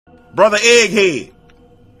Brother Egghead.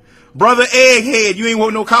 Brother Egghead, you ain't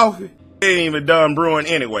want no coffee? It ain't even done brewing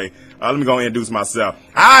anyway. Let me go and introduce myself.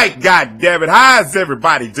 Alright, goddammit, how's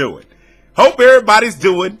everybody doing? Hope everybody's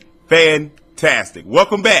doing fantastic.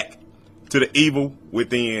 Welcome back to the Evil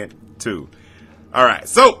Within 2. Alright,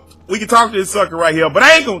 so we can talk to this sucker right here, but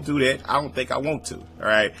I ain't gonna do that. I don't think I want to.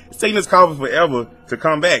 Alright, it's taking this coffee forever to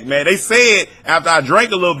come back, man. They said after I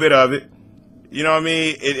drank a little bit of it, you know what I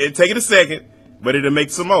mean, it'd take it a second, but it'll make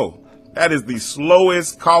some more. That is the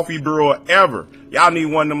slowest coffee brewer ever. Y'all need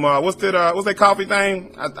one of them, what's that coffee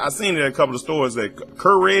thing? I seen it at a couple of stores, that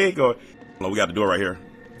Keurig or, oh, we got the door right here.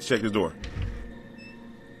 Let's check this door.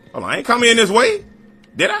 Hold on, I ain't come in this way.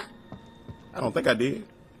 Did I? I don't think I did.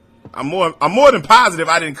 I'm more than positive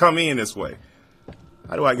I didn't come in this way.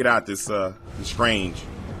 How do I get out this strange?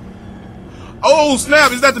 Oh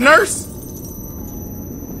snap, is that the nurse?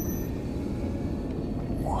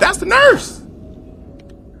 That's the nurse.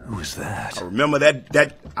 Who was that? I remember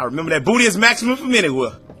that booty is maximum from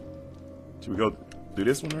anywhere. Should we go do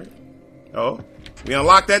this one right? Oh, we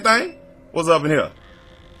unlock that thing? What's up in here?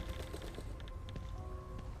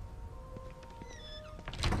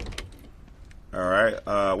 All right.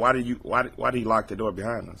 Why did he lock the door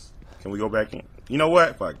behind us? Can we go back in? You know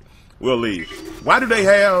what? Fuck. We'll leave. Why do they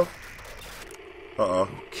have?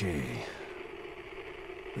 Okay.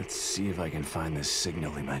 Let's see if I can find this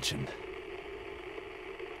signal he mentioned.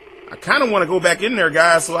 I kind of want to go back in there,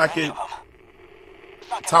 guys, so I can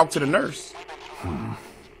talk to the nurse. And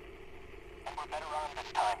we're better armed this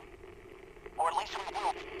time. Or at least we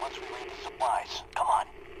will be once we raid the supplies. Come on.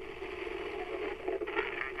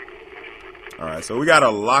 Alright, so we got to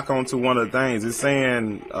lock onto one of the things. It's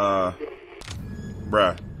saying,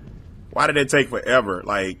 bruh, why did it take forever,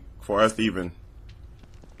 like, for us to even...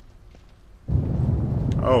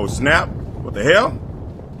 Oh, snap. What the hell?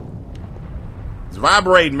 It's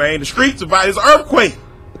vibrating, man. The streets are vibrating. It's an earthquake.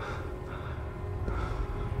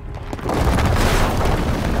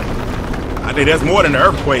 I think that's more than an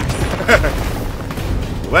earthquake.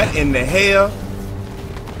 What in the hell?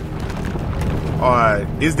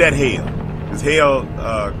 Is that hell? Is hell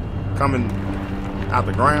coming out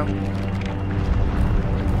the ground?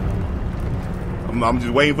 I'm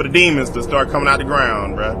just waiting for the demons to start coming out the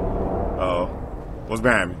ground, bruh. Uh-oh. What's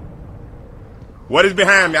behind me? What is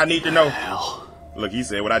behind me? I need to know. Hell. Look, he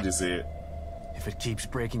said what I just said. If it keeps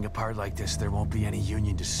breaking apart like this, there won't be any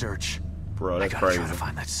union to search. Bro, that's I gotta crazy. try to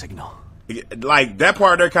find that signal. Like, that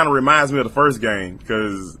part there kind of reminds me of the first game,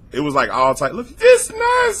 because it was like all tight. Look at this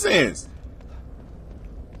nonsense.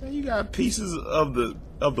 Man, you got pieces of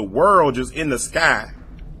the world just in the sky,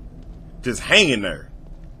 just hanging there.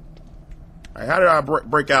 Like, how did I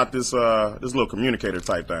break out this this little communicator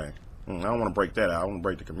type thing? I don't want to break that out. I want to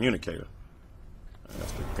break the communicator.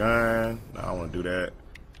 That's the gun. No, I don't want to do that.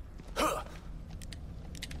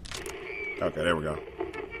 Okay, there we go.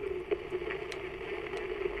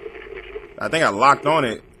 I think I locked on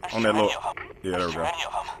it on that little. Yeah, there we go.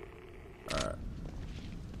 Alright.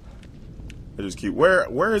 I just keep.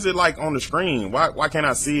 Where is it like on the screen? Why can't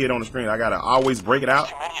I see it on the screen? I gotta always break it out.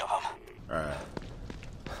 Alright.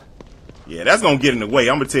 Yeah, that's gonna get in the way.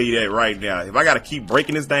 I'm gonna tell you that right now. If I gotta keep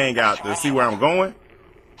breaking this thing out to see where I'm going,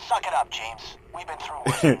 suck it up, James. We've been through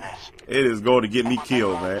worse than this. It is going to get me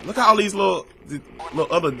killed, man. Look at all these little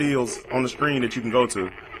other deals on the screen that you can go to.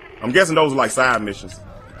 I'm guessing those are like side missions.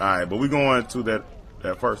 Alright, but we're going to that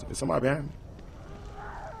first. Is somebody behind me?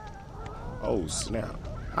 Oh, snap.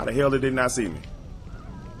 How the hell did they not see me?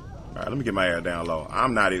 Alright, let me get my ass down low. I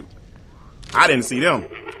didn't see them.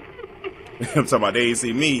 I'm talking about they ain't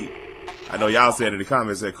see me. I know y'all said in the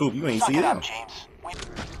comments that, Coop, you ain't see them.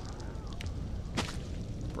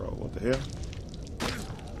 Bro, what the hell?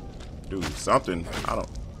 Dude, something.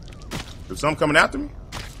 Is something coming after me?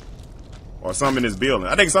 Or something in this building?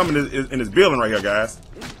 I think something is in this building right here, guys.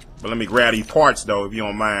 But let me grab these parts, though, if you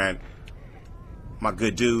don't mind. My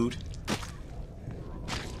good dude.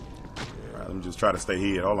 Alright, let me just try to stay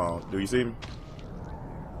here. Hold on. Do you see me?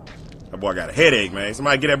 That boy got a headache, man.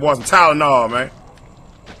 Somebody get that boy some Tylenol, man.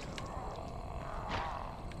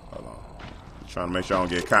 Hold on. Just trying to make sure I don't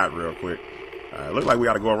get caught real quick. Alright, look like we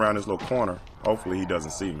got to go around this little corner. Hopefully he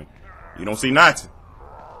doesn't see me. You don't see nothing.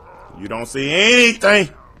 You don't see anything.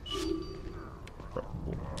 Oh,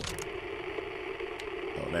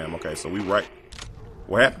 damn. Okay, so we right.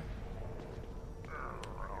 What happened?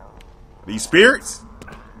 These spirits?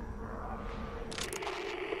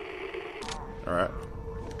 Alright.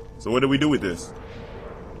 So what do we do with this?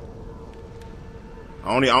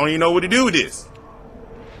 I don't even know what to do with this.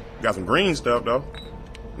 Got some green stuff, though.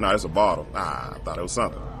 No, it's a bottle. Ah, I thought it was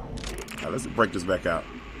something. All right, let's break this back out.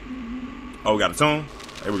 Oh, we got a tune?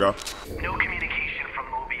 Here we go. No communication from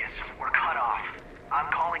Mobius. We're cut off. I'm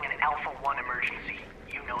calling an Alpha 1 emergency.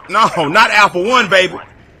 You know the... No, not Alpha 1, baby.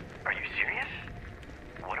 Are you serious?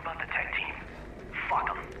 What about the tech team? Fuck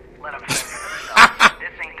them. Let them figure this out.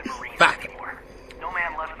 This ain't the Marines anymore. No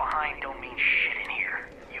man left behind don't mean shit in here.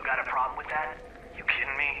 You got a problem with that? You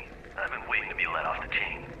kidding me? I've been waiting to be let off the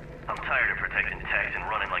chain. I'm tired of protecting techs and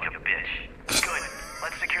running like a bitch. Good.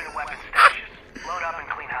 Let's secure the weapons stashes. Load up and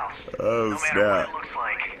clean house. Oh, no matter what it looks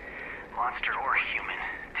like, monster or human,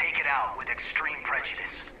 take it out with extreme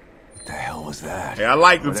prejudice. What the hell was that? Hey, I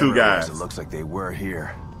like the two guys. It looks like they were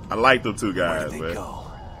here. I like the two guys, Where did they go?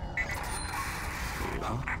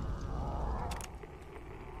 Huh?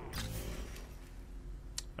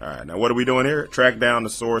 All right, now what are we doing here? Track down the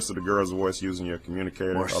source of the girl's voice using your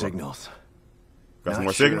communicator. More signals. Got some Not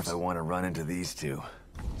more sure signals? if I want to run into these two.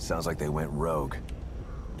 Sounds like they went rogue.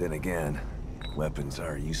 Then again, weapons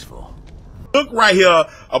are useful. Look right here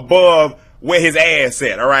above where his ass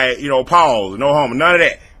at. All right, you know, pause, no homo, none of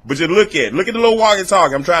that. But just look at the little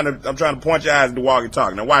walkie-talkie. I'm trying to point your eyes at the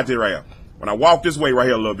walkie-talkie. Now watch it right here. When I walk this way right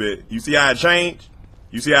here a little bit, you see how it changed?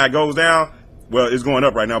 You see how it goes down? Well, it's going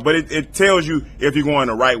up right now, but it tells you if you're going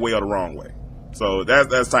the right way or the wrong way. So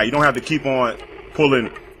that's tight. You don't have to keep on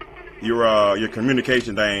pulling your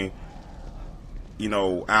communication thing, you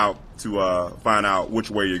know, out to find out which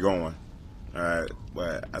way you're going. All right,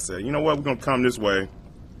 but I said, you know what, we're gonna come this way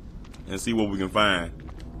and see what we can find.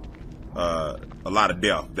 A lot of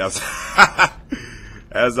death. That's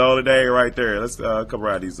that's the only thing right there. Let's come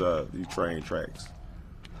around these train tracks.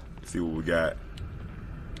 See what we got.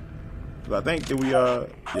 I think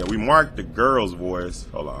that we marked the girl's voice.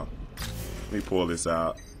 Hold on, let me pull this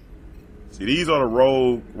out. See, these are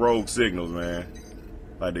the rogue signals, man.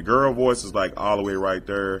 Like the girl voice is like all the way right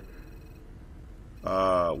there.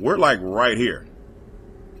 We're like right here.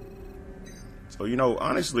 So, you know,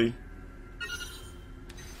 honestly,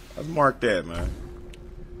 let's mark that, man.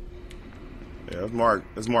 Yeah,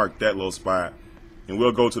 let's mark that little spot, and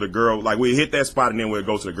we'll go to the girl. Like we hit that spot, and then we'll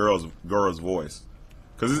go to the girl's voice,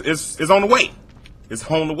 cause it's on the way. It's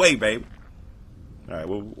on the way, baby. All right,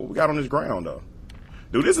 well, what we got on this ground though,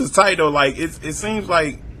 dude? This is tight though. Like it seems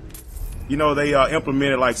like, you know, they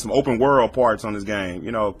implemented like some open world parts on this game.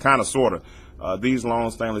 You know, kind of, sort of. These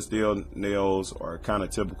long stainless steel nails are kind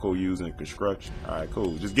of typical used in construction. All right,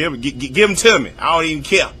 cool. Just give them to me. I don't even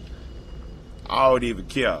care. I don't even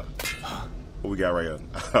care. What we got right here?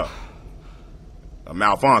 A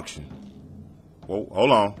malfunction. Whoa,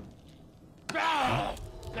 hold on. Oh,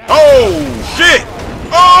 shit!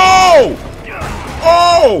 Oh!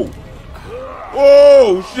 Oh!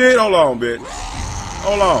 Oh, shit! Hold on, bitch.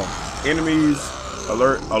 Hold on. Enemies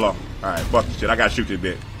alert. Hold on. All right, fuck this shit. I gotta shoot this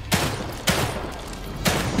bitch.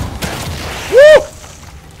 Woo!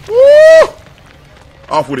 Woo!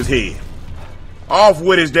 Off with his head. Off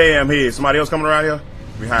with his damn head. Somebody else coming around here?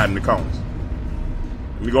 We hide in the corners.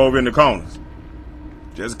 Let me go over in the corners.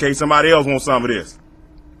 Just in case somebody else wants some of this.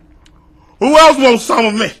 Who else wants some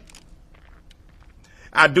of me?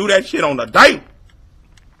 I do that shit on the date.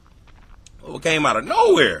 Oh, it came out of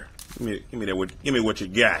nowhere. Give me what you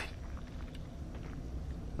got.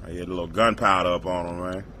 I had a little gunpowder up on him,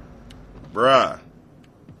 man. Bruh.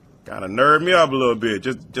 Kind of nerved me up a little bit.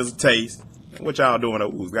 Just a taste. What y'all doing?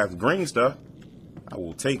 Ooh, got some green stuff. I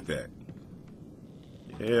will take that.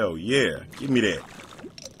 Hell yeah. Give me that.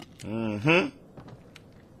 Mm-hmm.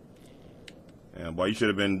 Yeah, boy, you should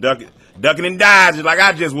have been ducking and dodging like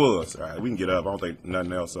I just was. All right, we can get up. I don't think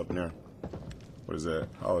nothing else up in there. What is that?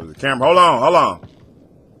 Oh, it's a camera. Hold on.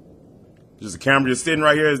 Just a camera just sitting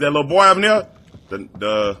right here. Is that little boy up in there?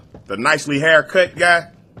 The nicely haircut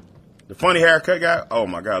guy? The funny haircut guy? Oh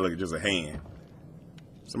my God, look at just a hand.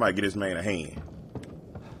 Somebody get this man a hand.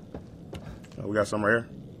 Oh, we got some right here.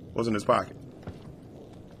 What's in his pocket?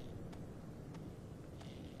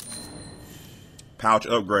 Pouch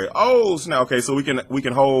upgrade. Oh snap. Okay, so we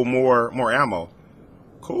can hold more ammo.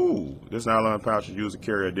 Cool. This nylon pouch is used to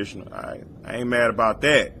carry additional. I ain't mad about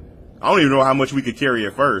that. I don't even know how much we could carry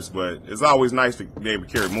at first, but it's always nice to be able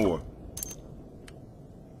to carry more.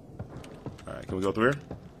 All right, can we go through here?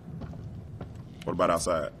 What about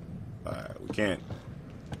outside? All right, we can't.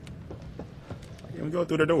 Can we go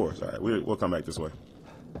through the doors? All right, we'll come back this way.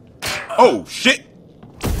 Oh shit!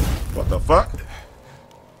 What the fuck?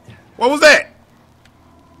 What was that?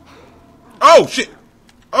 Oh shit!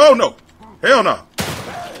 Oh no! Hell no!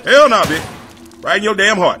 Hell no, bitch! Right in your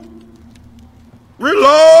damn heart.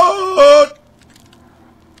 Reload!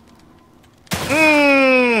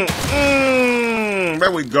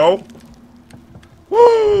 There we go.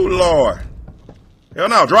 Woo, Lord. Hell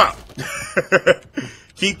no, drop.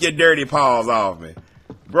 Keep your dirty paws off me.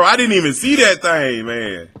 Bro, I didn't even see that thing,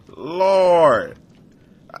 man. Lord.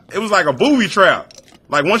 It was like a booby trap.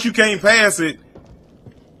 Like, once you came past it,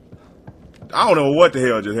 I don't know what the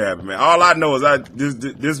hell just happened, man. All I know is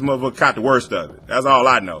this motherfucker caught the worst of it. That's all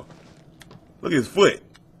I know. Look at his foot.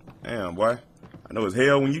 Damn, boy. I know it's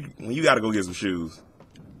hell when you gotta go get some shoes.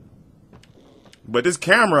 But this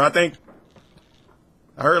camera,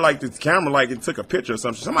 I heard like this camera, like it took a picture or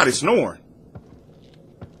something. Somebody's snoring.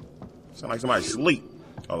 Sound like somebody asleep.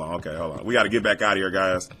 Hold on, okay, hold on. We gotta get back out of here,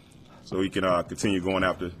 guys, so we can continue going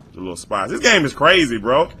after the little spots. This game is crazy,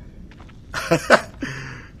 bro.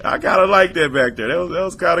 I kinda like that back there. That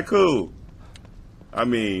was kinda cool. I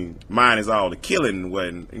mean, mine is all the killing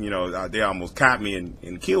when, you know, they almost caught me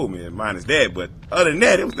and killed me, and mine is that. But other than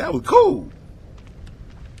that, that was cool.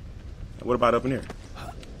 What about up in here?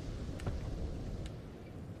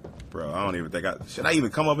 Bro, I don't even think should I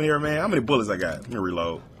even come up in here, man? How many bullets I got? Let me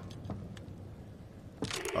reload.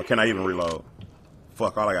 Oh, can I even reload?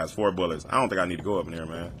 Fuck, all I got is 4 bullets. I don't think I need to go up in here,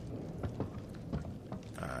 man.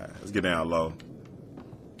 Alright, let's get down low.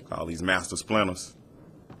 Call these master splinters.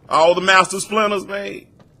 All the master splinters, man.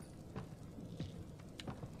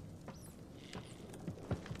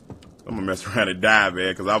 I'm gonna mess around and die,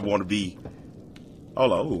 man, because I want to be.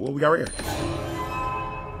 Hold on, ooh, what we got right here?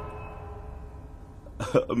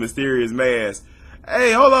 A mysterious mask.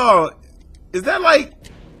 Hey, hold on. Is that like,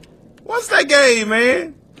 what's that game,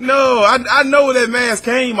 man? No, I know where that mask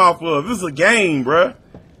came off of. This is a game, bruh.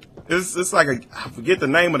 It's like I forget the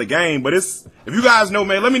name of the game, but if you guys know,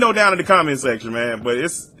 man, let me know down in the comment section, man. But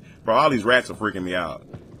bro, all these rats are freaking me out.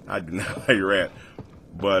 I do not like rat.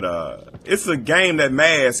 But it's a game that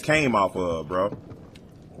mask came off of, bro.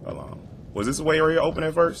 Hold on. Was this the way area open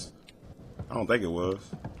at first? I don't think it was.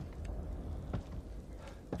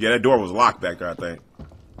 Yeah, that door was locked back there, I think.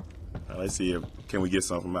 Let's see can we get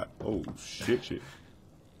something out. Oh, shit.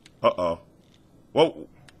 Uh-oh. Whoa.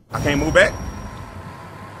 I can't move back?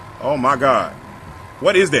 Oh, my God.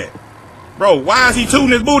 What is that? Bro, why is he tooting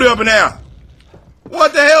his booty up in there?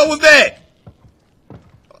 What the hell was that?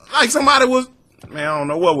 Like somebody was... Man, I don't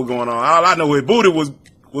know what was going on. All I know is booty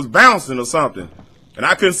was bouncing or something. And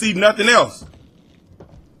I couldn't see nothing else.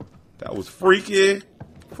 That was freaky.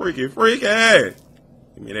 Freaky. Give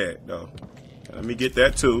me that, though. Let me get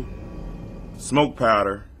that, too. Smoke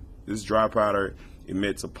powder. This dry powder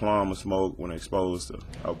emits a plume of smoke when exposed to...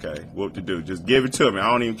 Okay, what to do? Just give it to me. I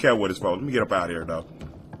don't even care what it's for. Let me get up out of here, though.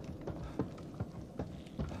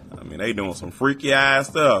 I mean, they doing some freaky ass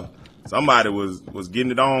stuff. Somebody was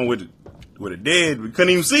getting it on with a dead. We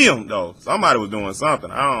couldn't even see him, though. Somebody was doing something.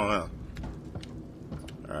 I don't know.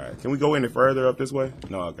 All right, can we go any further up this way?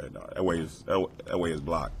 No, okay, no. That way is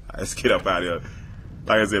blocked. Right, let's get up out of here.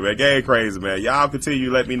 Like I said, man, game crazy, man. Y'all continue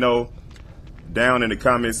to let me know down in the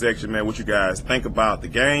comment section, man, what you guys think about the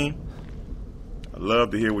game. I'd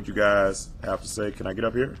love to hear what you guys have to say. Can I get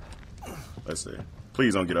up here? Let's see.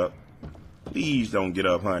 Please don't get up. Please don't get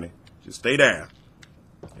up, honey. Just stay down.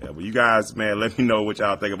 Yeah, but you guys, man, let me know what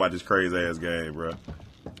y'all think about this crazy ass game, bro.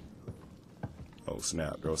 Oh,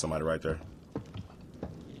 snap. There was somebody right there.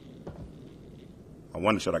 I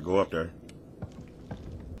wonder, should I go up there?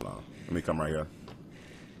 Hold on. Let me come right here.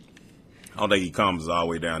 I don't think he comes all the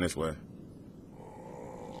way down this way.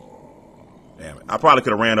 Damn it. I probably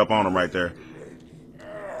could have ran up on him right there.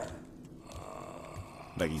 I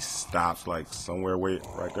think he stops like somewhere right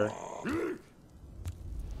there.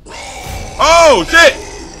 Oh, shit!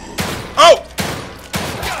 Oh!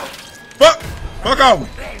 Fuck off me!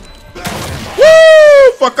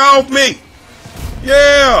 Woo! Fuck off me!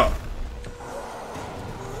 Yeah!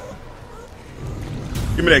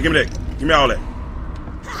 Give me that, give me that. Give me all that.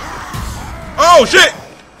 Oh, shit!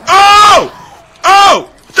 Oh! Oh!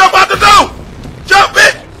 Jump out the door! Jump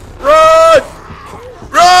it! Run!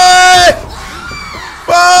 Run!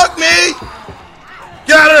 Fuck me!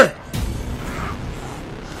 Get out of there!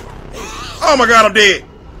 Oh my God, I'm dead.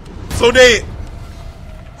 So dead.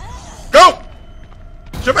 Go!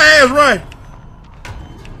 Jump your ass, run!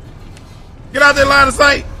 Get out that line of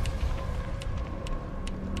sight!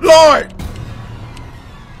 Lord!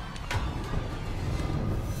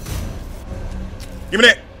 Give me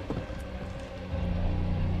that.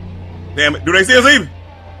 Damn it. Do they see us even?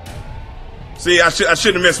 See, I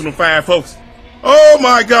shouldn't have messed with them fine folks. Oh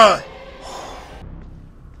my God.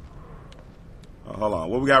 Oh, hold on.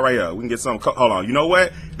 What we got right here? We can get some. Hold on. You know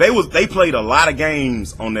what? They played a lot of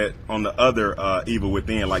games on the other Evil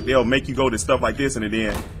Within. Like they'll make you go to stuff like this, and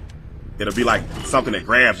then it'll be like something that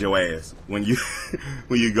grabs your ass when you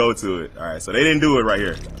when you go to it. All right. So they didn't do it right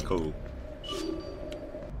here. Cool.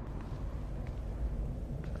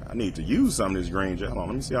 I need to use some of this green gel. Hold on,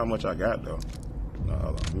 let me see how much I got though.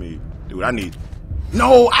 hold on. Dude, I need.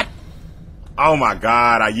 No, oh my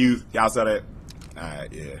God, y'all saw that?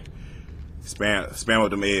 Alright, yeah. Spam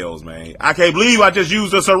with them L's, man. I can't believe I just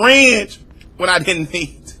used a syringe when I didn't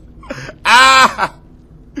need to.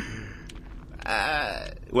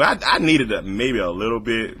 Well, I needed maybe a little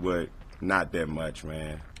bit, but not that much,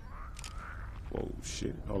 man. Whoa,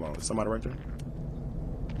 shit. Hold on. Is somebody right there?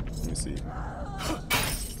 Let me see.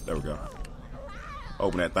 There we go.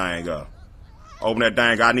 Open that thing up. Open that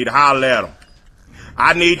thing up. I need to holler at him.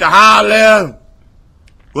 I need to holler at him.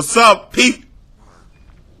 What's up, peep?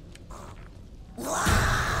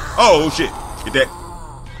 Oh, shit. Get that.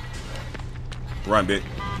 Run, bitch.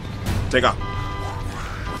 Take off.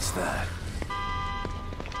 What's that?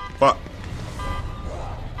 Fuck.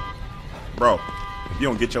 Bro, if you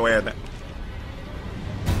don't get your ass down.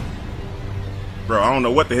 Bro, I don't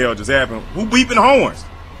know what the hell just happened. Who beeping the horns?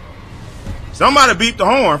 Somebody beeped the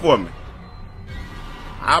horn for me.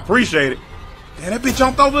 I appreciate it. Damn, that bitch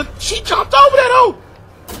jumped over. She jumped over that hole.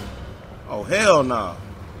 Oh, hell no.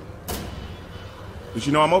 Does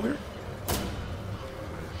she know I'm over here?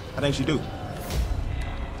 I think she do.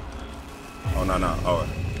 Oh, no, no. Oh,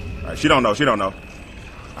 all right. She don't know. She don't know.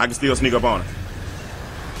 I can still sneak up on her.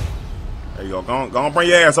 There you go. Go on, bring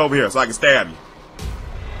your ass over here so I can stab you.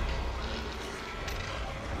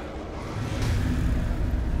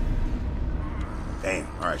 Damn.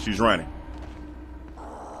 All right, she's running.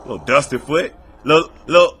 Little dusty foot.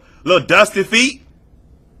 Little dusty feet.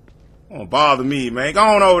 Don't bother me, man. Go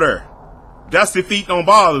on over there. Dusty feet don't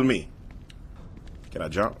bother me. Can I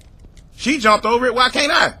jump? She jumped over it. Why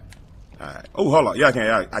can't I? All right. Oh, hold on. Yeah, I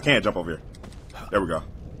can. I can't jump over here. There we go. All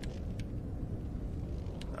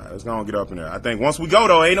right, let's go and get up in there. I think once we go,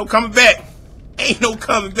 though, ain't no coming back. Ain't no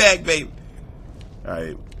coming back, baby. All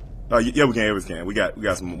right. Oh, yeah, we can. Yeah, we can. We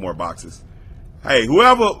got some more boxes. Hey,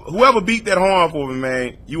 whoever beat that horn for me,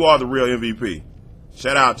 man, you are the real MVP.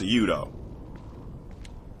 Shout out to you, though.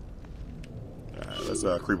 All right, let's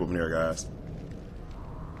creep up in here, guys.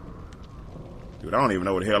 Dude, I don't even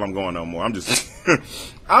know where the hell I'm going no more. I'm just,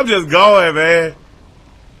 I'm just going, man.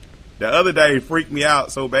 The other day freaked me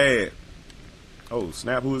out so bad. Oh,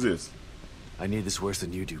 snap, who is this? I need this worse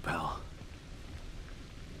than you do, pal.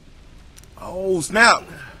 Oh, snap.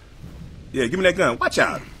 Yeah, give me that gun. Watch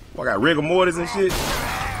out. I got rigor mortis and shit.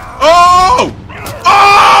 Oh!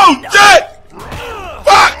 Oh, shit!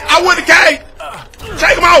 Fuck! I wouldn't have came!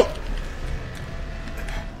 Take him out!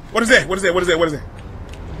 What is that? What is that? What is that? What is that?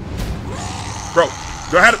 Bro,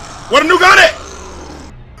 do I have what a new gun at?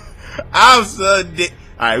 I'm so dead.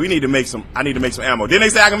 Alright, we need to make some. I need to make some ammo. Didn't they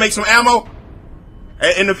say I can make some ammo?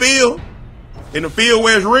 In the field? In the field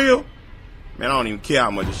where it's real? Man, I don't even care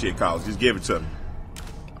how much this shit costs. Just give it to me.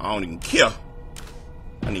 I don't even care.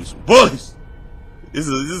 I need some bullets. This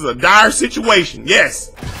is a dire situation.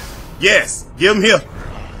 Yes. Yes. Give him here.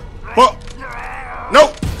 Fuck.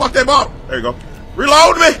 Nope. Fuck that bottle. There you go.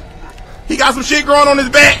 Reload me. He got some shit growing on his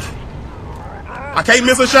back. I can't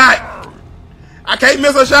miss a shot. I can't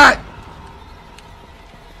miss a shot.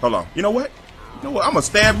 Hold on. You know what? You know what? I'm going to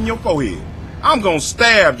stab in your forehead. I'm going to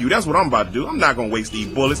stab you. That's what I'm about to do. I'm not going to waste these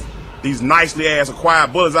bullets. These nicely ass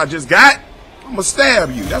acquired bullets I just got. I'm going to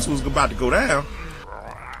stab you. That's what's about to go down.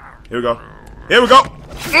 Here we go. Here we go.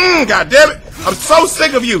 God damn it. I'm so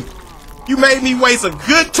sick of you. You made me waste a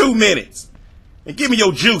good 2 minutes. And give me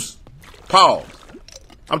your juice. Pause.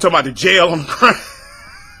 I'm talking about the jail on the ground.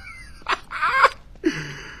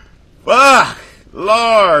 Fuck.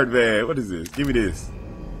 Lord, man. What is this? Give me this.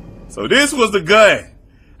 So this was the gun.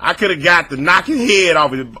 I could have got to knock his head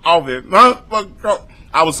off it.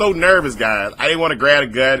 I was so nervous, guys. I didn't want to grab a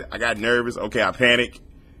gun. I got nervous. Okay, I panicked.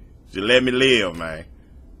 Just let me live, man.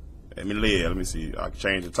 Let me live. Let me see. I can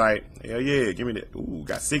change the type. Hell yeah. Give me that. Ooh,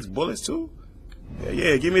 got 6 bullets too? Hell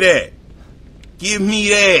yeah. Give me that. Give me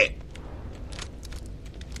that.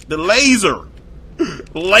 The laser.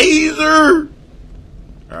 Laser.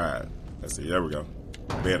 All right. Let's see. There we go.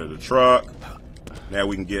 Bed of the truck. Now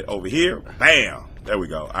we can get over here. Bam. There we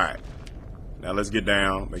go. All right. Now let's get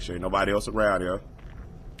down. Make sure ain't nobody else around here.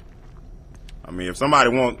 I mean, if somebody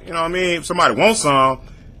want, you know what I mean? If somebody wants some,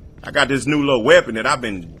 I got this new little weapon that I've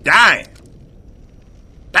been dying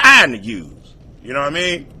to use. You know what I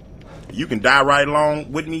mean? You can die right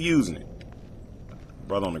along with me using it.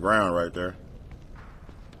 Brother on the ground right there.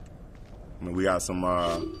 I mean, we got some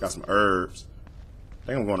herbs. I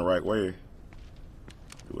think I'm going the right way.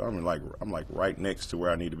 Dude, I'm like right next to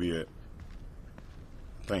where I need to be at.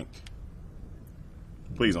 I think.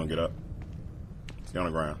 Please don't get up. Stay on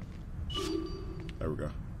the ground. There we go.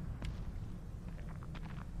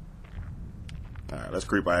 Alright, let's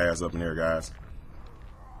creep our ass up in here, guys.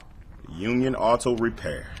 Union Auto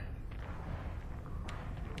Repair.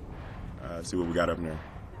 Let's see what we got up in there.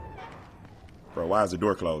 Bro, why is the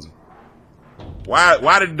door closing?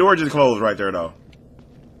 Why did the door just close right there, though?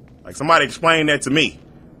 Like, somebody explain that to me.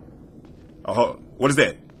 Oh, what is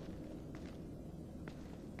that?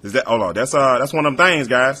 Is that, hold on, that's one of them things,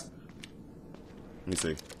 guys. Let me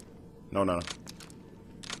see. No.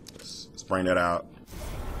 Let's bring that out.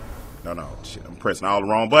 No. Shit, I'm pressing all the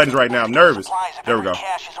wrong buttons right now. I'm nervous. There we go.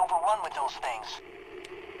 Cache is overrun with those things.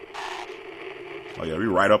 Oh, yeah, we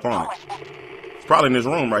right up on it. It's probably in this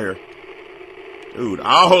room right here. Dude,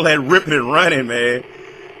 all that ripping and running, man.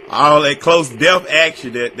 All that close death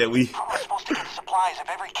action that we... How am I supposed to get supplies if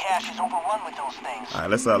every cache is overrun with those things? All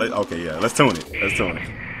right, okay, yeah, let's tune it. How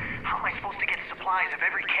am I supposed to get supplies if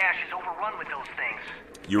every cache is overrun with those things?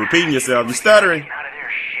 You're repeating yourself. You're stuttering. Out of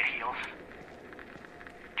there, shitheels.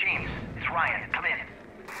 James, it's Ryan. Come in.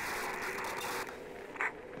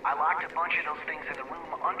 I locked a bunch of those things in the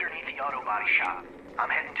room underneath the auto body shop. I'm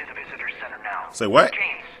heading to the visitor center now. Say what?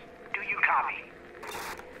 James, do you copy?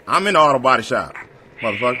 I'm in the auto body shop,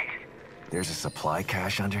 motherfucker. There's a supply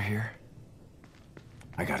cache under here.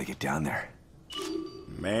 I gotta get down there.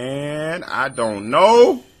 Man, I don't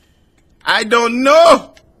know.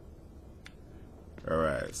 All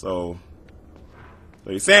right, so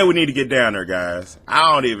you're saying we need to get down there, guys.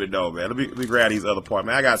 I don't even know, man. Let me grab these other parts,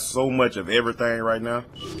 man. I got so much of everything right now.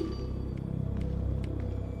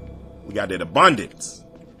 We got that abundance.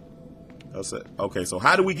 That's it. Okay, so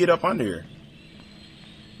how do we get up under here?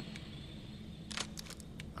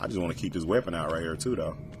 I just want to keep this weapon out right here too,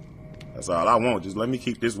 though. That's all I want. Just let me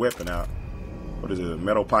keep this weapon out. What is it? A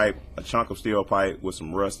metal pipe, a chunk of steel pipe with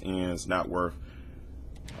some rust ends, not worth.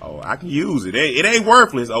 Oh, I can use it. It ain't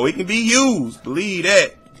worthless. Oh, it can be used. Believe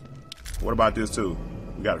that. What about this too?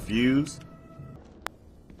 We got a fuse.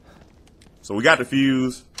 So we got the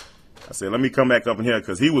fuse. I said, let me come back up in here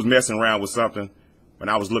because he was messing around with something when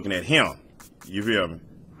I was looking at him. You feel me?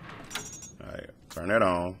 All right, turn that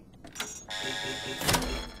on.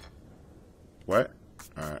 What?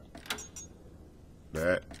 All right.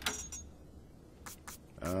 That.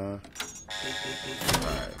 All right.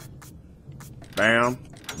 Bam,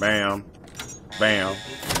 bam, bam.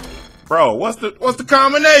 Bro, what's the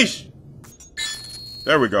combination?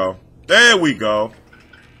 There we go. There we go.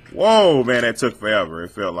 Whoa, man, that took forever.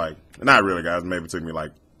 It felt like, not really, guys. Maybe it took me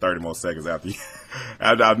like 30 more seconds after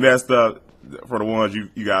after I messed up for the ones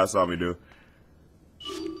you guys saw me do.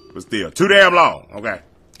 But still, too damn long. Okay.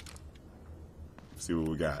 Let's see what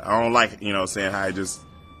we got. I don't like, saying how it just,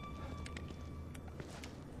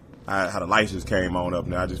 how the lights just came on up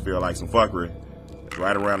now. I just feel like some fuckery. It's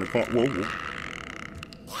right around the corner. Whoa.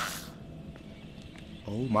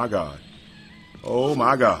 Oh my God. Oh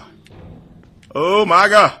my God. Oh my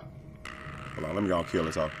God. Hold on, let me go and kill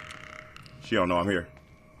this off. She don't know I'm here.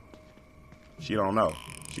 She don't know.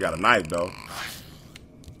 She got a knife though.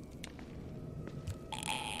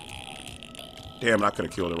 Damn, I could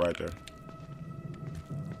have killed her right there.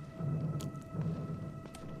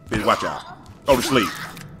 Bitch, watch out. Go to sleep.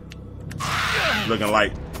 Looking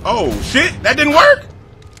like, oh shit, that didn't work?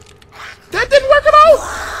 That didn't work at all?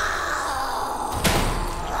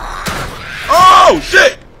 Oh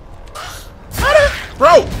shit!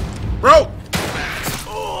 Bro!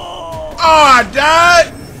 Oh, I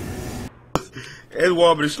died! This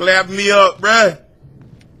woman slapped me up, bruh.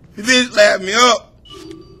 She did slap me up.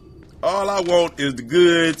 All I want is the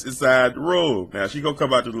goods inside the room. Now she gonna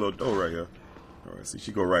come out this little door right here. All right, see,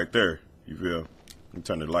 she go right there. You feel? Let me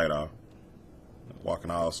turn the light off. Walking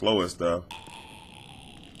all slow and stuff.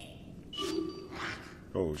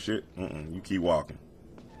 Oh shit! You keep walking.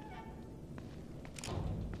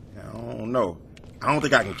 I don't know. I don't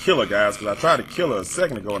think I can kill her, guys, because I tried to kill her a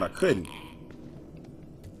second ago and I couldn't.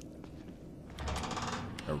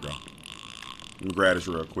 There we go. Let me grab this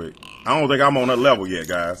real quick. I don't think I'm on that level yet,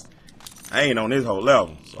 guys. I ain't on this whole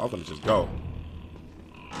level, so I'm gonna just go.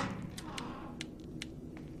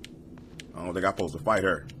 I don't think I'm supposed to fight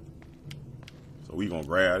her. So we gonna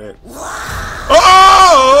grab that.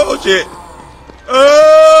 Oh shit!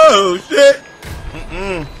 Oh shit!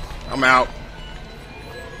 I'm out.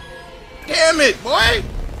 Damn it, boy!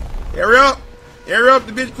 Hurry up! Hurry up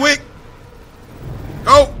the bitch quick!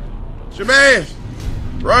 Go! Shabash!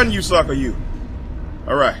 Run, you sucker, you!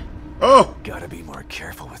 Alright. Oh! Gotta be more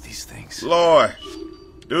careful with these things. Lord.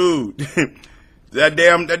 Dude. that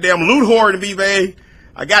damn loot hoard to be, man.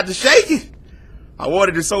 I got to shake it. I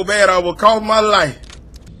wanted it so bad I would cost my life.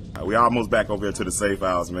 Right, we almost back over here to the safe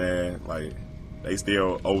house, man. Like, they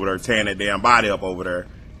still over there tearing that damn body up over there.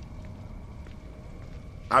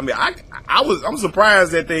 I mean, I'm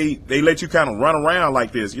surprised that they let you kind of run around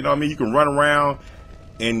like this. You know what I mean? You can run around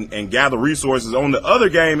and gather resources. On the other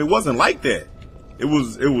game, it wasn't like that. It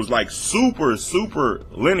was like super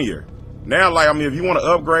linear. Now, like, I mean, if you want to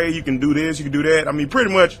upgrade, you can do this, you can do that. I mean,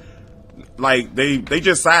 pretty much, like, they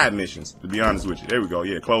just side missions, to be honest with you. There we go.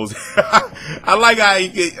 Yeah, close. I like how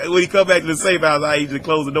when he come back to the safe house, how he just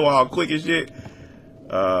close the door all quick and shit.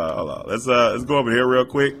 Hold on. Let's go over here real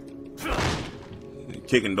quick.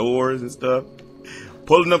 Kicking doors and stuff.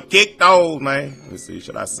 Pulling up kick doors, man. Let's see.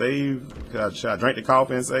 Should I save? Should I drink the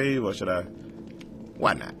coffee and save, or should I?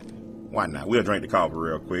 Why not? Why not? We'll drink the coffee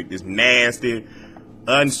real quick. This nasty,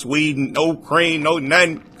 unsweetened, no cream, no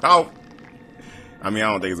nothing coffee. I mean,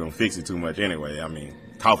 I don't think it's gonna fix it too much anyway. I mean,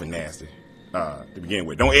 coffee nasty to begin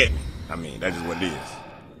with. Don't eat me. I mean, that's just what it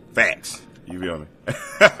is. Facts. You feel me?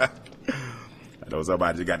 I know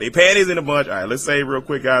somebody just got their panties in a bunch. All right, let's save real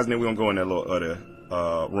quick, guys, and then we're gonna go in that little other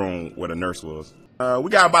room where the nurse was. We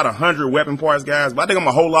got about 100 weapon parts, guys, but I think I'm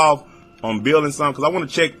gonna hold off on building some because I want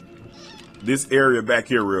to check this area back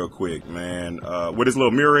here real quick, man. With this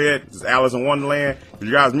little mirror at, this Alice in Wonderland. If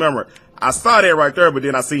you guys remember, I saw that right there, but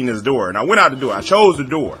then I seen this door, and I went out the door. I chose the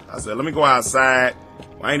door. I said, let me go outside.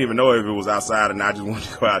 I didn't even know if it was outside or not. I just wanted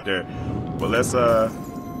to go out there. But let's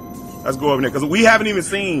go over there because we haven't even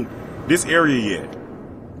seen this area yet.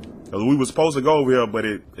 Because we were supposed to go over here, but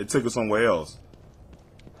it took us somewhere else.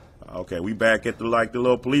 Okay, we back at the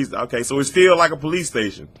little police. Okay, so it's still like a police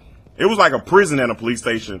station. It was like a prison and a police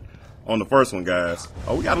station on the first one, guys.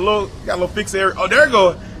 Oh, we got a little fixed area. Oh, there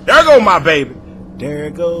go my baby. There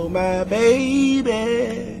go my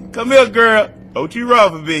baby. Come here, girl. Don't you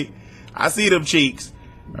run for me. I see them cheeks.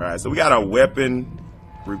 All right, so we got a weapon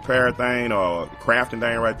repair thing or crafting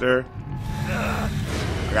thing right there. I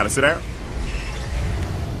gotta sit down.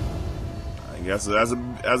 I guess that's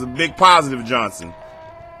a big positive, Johnson.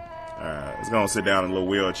 All right, let's go and sit down in a little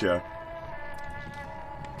wheelchair.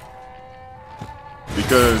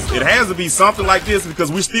 Because it has to be something like this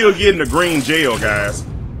because we're still getting the green gel, guys.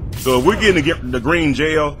 So if we're getting the green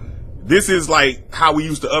gel, this is like how we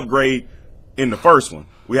used to upgrade in the first one.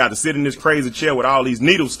 We had to sit in this crazy chair with all these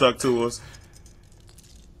needles stuck to us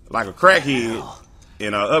like a crackhead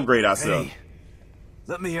and upgrade ourselves. Hey,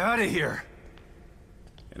 let me out of here.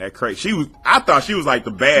 And that crazy, I thought she was like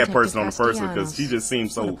the bad person on the first one because she just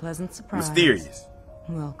seemed so mysterious.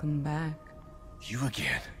 Welcome back. You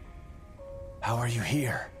again? How are you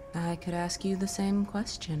here? I could ask you the same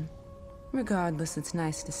question. Regardless, it's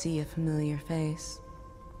nice to see a familiar face.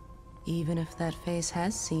 Even if that face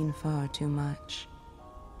has seen far too much.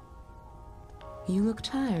 You look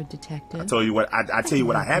tired, Detective. I tell you what, I tell you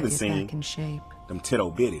what I haven't seen. Back in shape. Them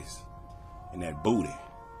tittle bitties and that booty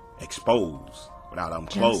exposed without them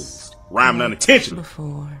clothes. Rhyming unintentionally.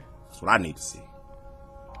 Before. That's what I need to see.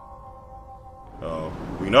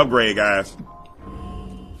 We can upgrade, guys.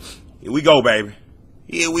 Here we go, baby.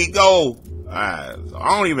 Here we go. Alright, so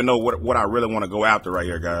I don't even know what I really want to go after right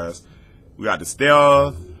here, guys. We got the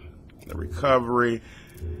stealth, the recovery.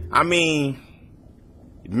 I mean,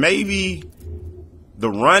 maybe the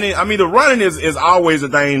running. I mean, the running is always a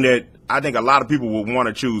thing that I think a lot of people would want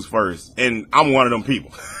to choose first. And I'm one of them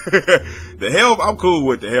people. The health, I'm cool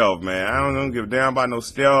with the health, man. I don't give a damn about no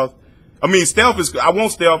stealth. I mean, stealth is, I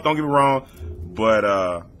want stealth, don't get me wrong. But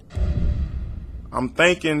I'm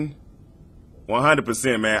thinking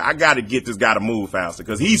 100%, man, I got to get this guy to move faster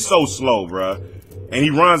because he's so slow, bruh. And he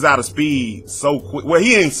runs out of speed so quick. Well,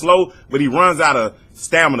 he ain't slow, but he runs out of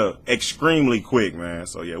stamina extremely quick, man.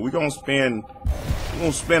 So, yeah, we're going to spend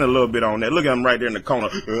a little bit on that. Look at him right there in the corner.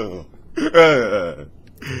 You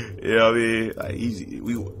know what I mean? Like,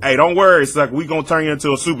 hey, don't worry, sucker. We going to turn you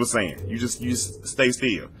into a Super Saiyan. You just stay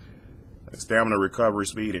still. Stamina recovery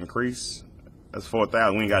speed increase. That's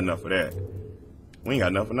 4,000. We ain't got enough for that. We ain't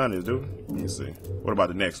got enough for none of this, dude. Let me see. What about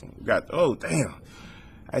the next one? We got, oh, damn.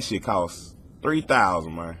 That shit costs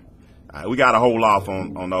 3,000, man. All right, we got to hold off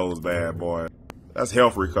on those bad boys. That's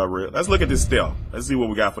health recovery. Let's look at this stealth. Let's see what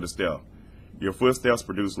we got for the stealth. Your footsteps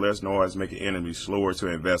produce less noise, making enemies slower to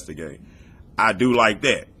investigate. I do like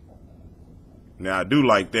that. Now, I do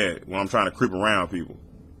like that when I'm trying to creep around people.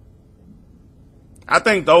 I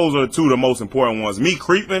think those are two of the most important ones. Me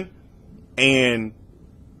creeping and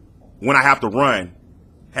when I have to run,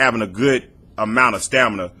 having a good amount of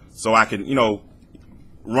stamina so I can, you know,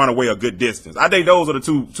 run away a good distance. I think those are the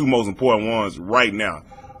two most important ones right now.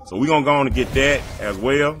 So we're going to go on and get that as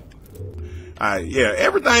well. Yeah,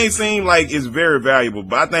 everything seems like it's very valuable,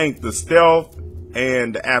 but I think the stealth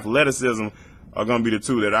and the athleticism are going to be the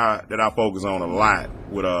two that I focus on a lot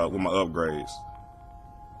with my upgrades.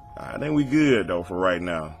 I think we good though for right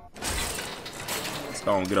now. Let's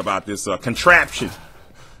go and get about this contraption.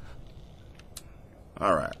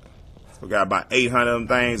 All right. We got about 800 of them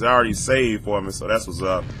things already saved for me, so that's what's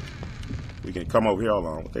up. We can come over here. Hold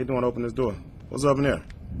on. What they doing? Open this door. What's up in there?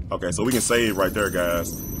 Okay, so we can save right there,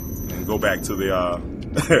 guys, and go back to the,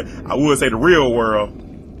 I would say the real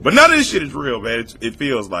world, but none of this shit is real, man. It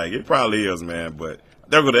feels like it probably is, man, but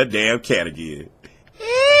there go that damn cat again.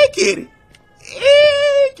 Hey, kitty.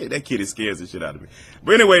 Hey, kitty. That kitty scares the shit out of me.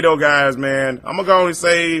 But anyway, though, guys, man, I'm going to go and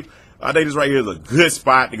save. I think this right here is a good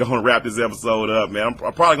spot to go and wrap this episode up, man. I'm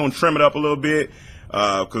probably going to trim it up a little bit,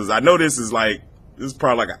 because I know this is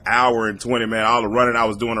probably like an hour and 20, man. All the running I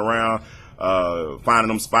was doing around, finding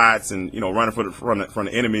them spots and, you know, running from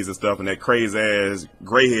the enemies and stuff, and that crazy ass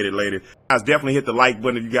gray-headed lady. Guys, definitely hit the like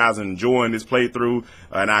button if you guys are enjoying this playthrough,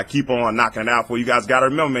 and I keep on knocking it out for you guys. Gotta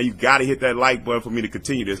remember, man, you gotta hit that like button for me to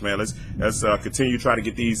continue this, man. Let's continue trying to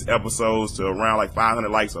get these episodes to around like 500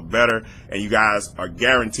 likes or better, and you guys are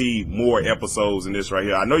guaranteed more episodes in this right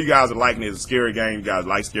here. I know you guys are liking it. It's a scary game. You guys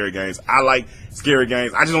like scary games. I like scary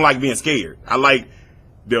games. I just don't like being scared. I like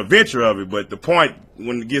the adventure of it, but the point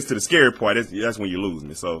when it gets to the scary part, that's when you lose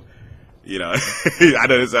me. So, you know, I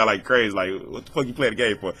know this sound like crazy. Like, what the fuck you play the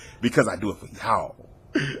game for? Because I do it for y'all,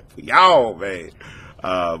 for y'all, man.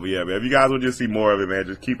 But yeah, man, if you guys want to just see more of it, man,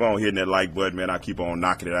 just keep on hitting that like button, man. I keep on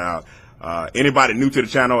knocking it out. Anybody new to the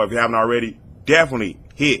channel, if you haven't already, definitely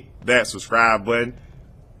hit that subscribe button.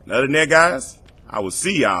 And other than that, guys, I will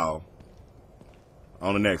see y'all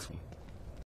on the next one.